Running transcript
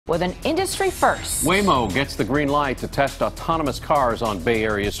With an industry first. Waymo gets the green light to test autonomous cars on Bay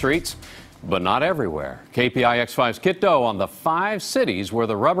Area streets, but not everywhere. KPIX 5's Kiet Do on the 5 cities where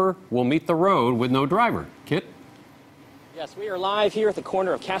the rubber will meet the road with no driver. Kit? Yes, we are live here at the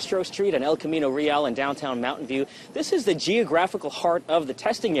corner of Castro Street and El Camino Real in downtown Mountain View. This is the geographical heart of the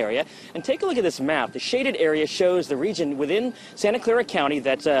testing area. And take a look at this map. The shaded area shows the region within Santa Clara County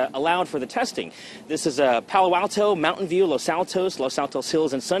that's allowed for the testing. This is Palo Alto, Mountain View, Los Altos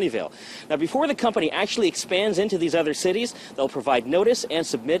Hills, and Sunnyvale. Now, before the company actually expands into these other cities, they'll provide notice and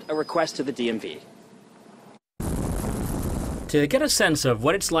submit a request to the DMV. To get a sense of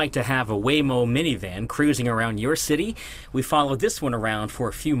what it's like to have a Waymo minivan cruising around your city, we followed this one around for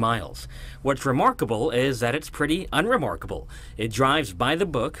a few miles. What's remarkable is that it's pretty unremarkable. It drives by the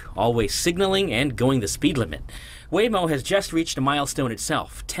book, always signaling and going the speed limit. Waymo has just reached a milestone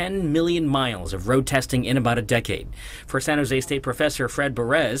itself, 10 million miles of road testing in about a decade. For San Jose State professor Fred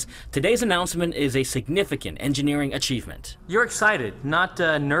Perez, today's announcement is a significant engineering achievement. You're excited, not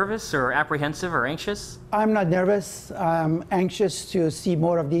nervous or apprehensive or anxious? I'm not nervous. I'm anxious to see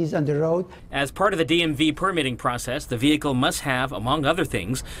more of these on the road. As part of the DMV permitting process, the vehicle must have, among other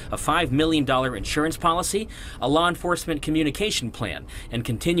things, a $5 million insurance policy, a law enforcement communication plan, and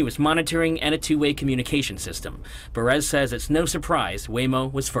continuous monitoring and a two-way communication system. Perez says it's no surprise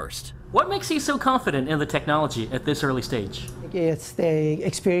Waymo was first. What makes you so confident in the technology at this early stage? It's the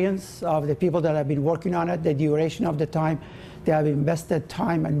experience of the people that have been working on it, the duration of the time. They have invested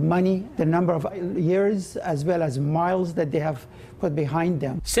time and money, the number of years as well as miles that they have put behind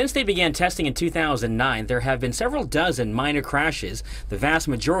them. Since they began testing in 2009, there have been several dozen minor crashes, the vast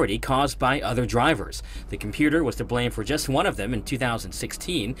majority caused by other drivers. The computer was to blame for just one of them in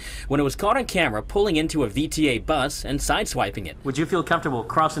 2016, when it was caught on camera pulling into a VTA bus and sideswiping it. Would you feel comfortable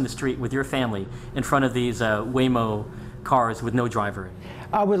crossing the street with your family in front of these Waymo cars with no driver in?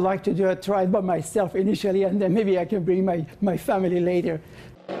 I would like to do a trial by myself initially, and then maybe I can bring my family later.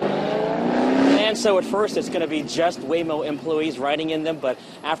 And so at first it's going to be just Waymo employees riding in them, but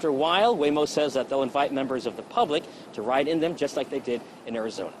after a while, Waymo says that they'll invite members of the public to ride in them just like they did in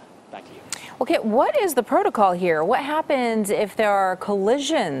Arizona. Back to you. Okay, what is the protocol here? What happens if there are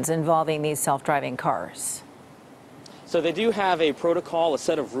collisions involving these self-driving cars? So they do have a protocol, a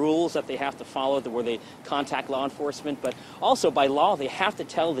set of rules that they have to follow where they contact law enforcement, but also by law they have to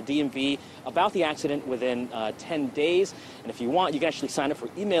tell the DMV about the accident within 10 days. And if you want, you can actually sign up for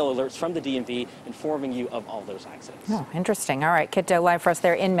email alerts from the DMV informing you of all those accidents. Oh, interesting. All right, Kiet Do live for us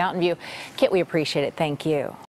there in Mountain View. Kit, we appreciate it. Thank you.